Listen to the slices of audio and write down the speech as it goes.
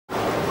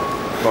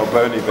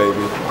Melbourne,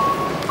 baby.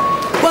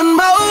 One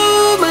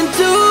moment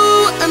to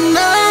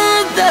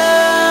another,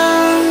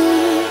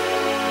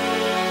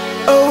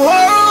 a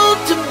world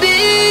to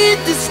be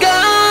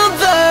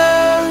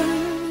discovered.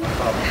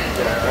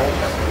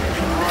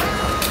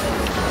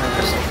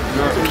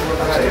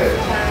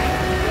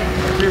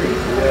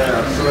 Yeah, I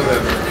saw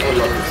them.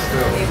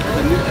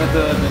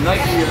 The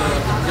Nike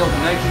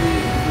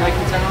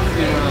town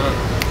in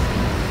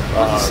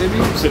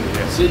Sydney?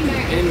 Sydney.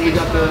 And we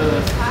got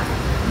the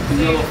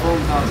yellow foam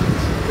houses.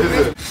 Is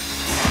it?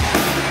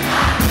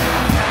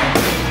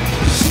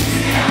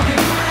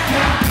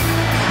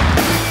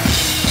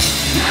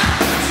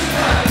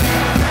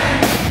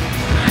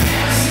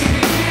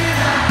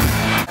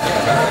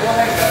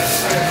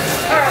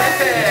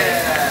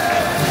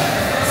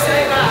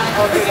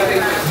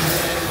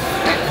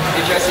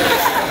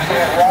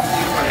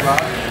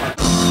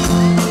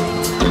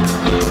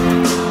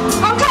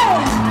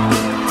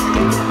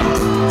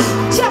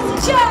 Jessie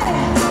J.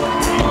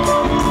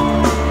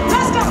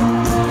 Let's go.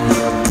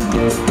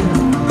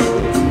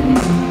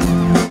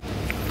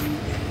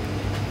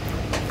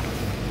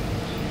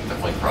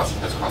 Definitely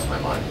has crossed my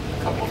mind a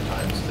couple of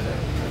times today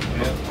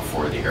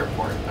before the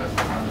airport.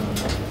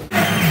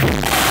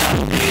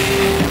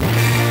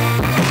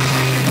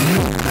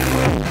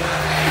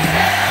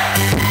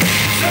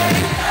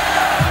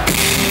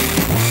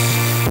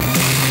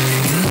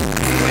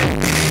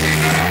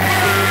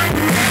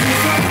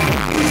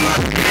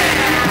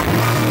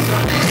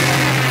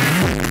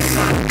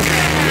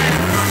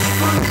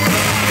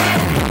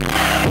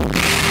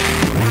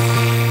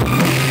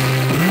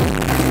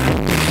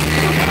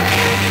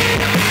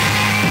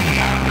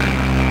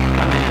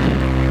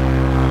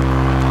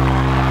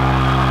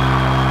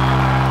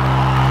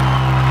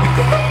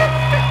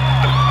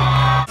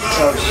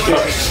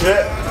 Oh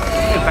shit.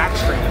 Back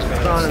strings, man.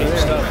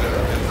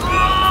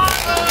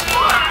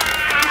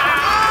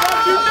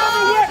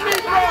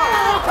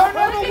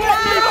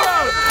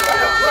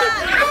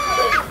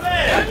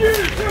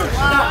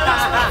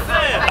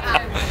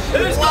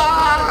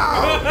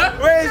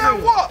 Where is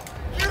it? What?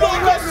 You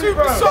don't got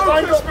super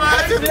soakers,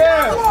 man.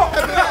 Yeah.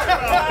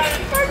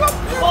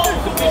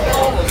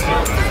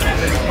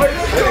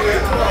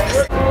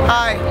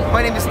 Hi,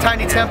 my name is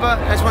Tinie Tempah.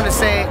 I just want to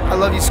say I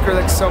love you,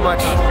 Skrillex, so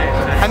much.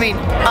 I mean,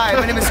 hi,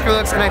 my name is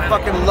Skrillex, and I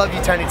fucking love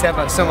you, Tinie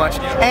Tempah, so much.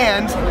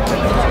 And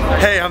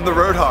hey, I'm the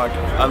Roadhog.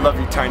 I love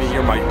you, Tinie.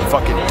 You're my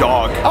fucking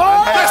dog.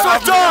 Oh, hey, that's my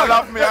dog. I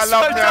love me. I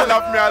love me. I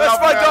love me. I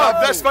love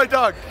me. That's my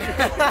dog.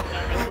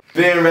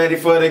 Being ready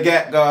for the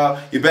get-go,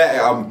 you better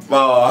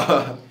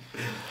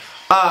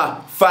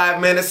 5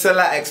 minutes till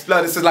I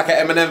explode. This is like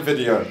an Eminem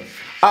video.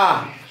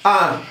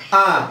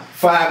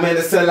 5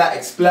 minutes till I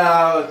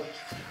explode.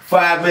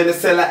 5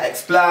 minutes till I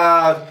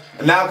explode.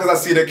 And now because I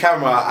see the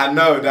camera, I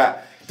know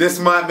that this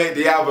might make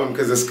the album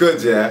because it's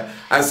good, yeah?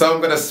 And so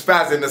I'm gonna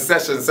spaz in the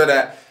session so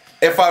that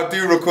if I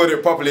do record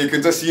it properly, you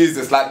can just use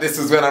this like this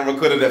is when I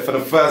recorded it for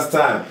the first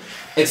time.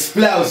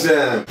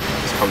 Explosion!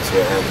 It's come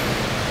to an end.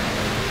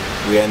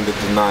 We ended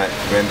the night,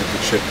 we ended the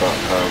trip up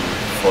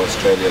for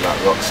Australia like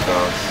rock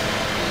stars.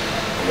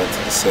 I went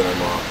to the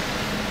cinema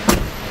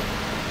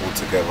all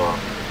together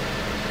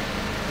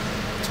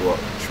to watch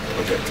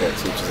Project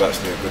X, which is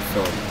actually a good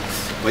film.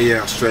 But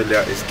yeah,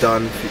 Australia is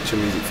done. Future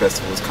Music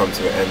Festival's come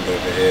to an end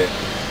over here.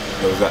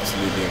 It was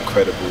absolutely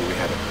incredible. We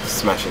had a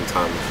smashing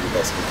time, as you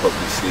guys can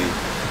probably see.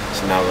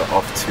 So now we're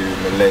off to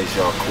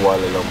Malaysia,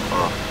 Kuala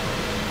Lumpur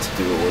to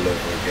do it all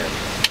over again.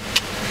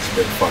 It's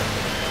been fun.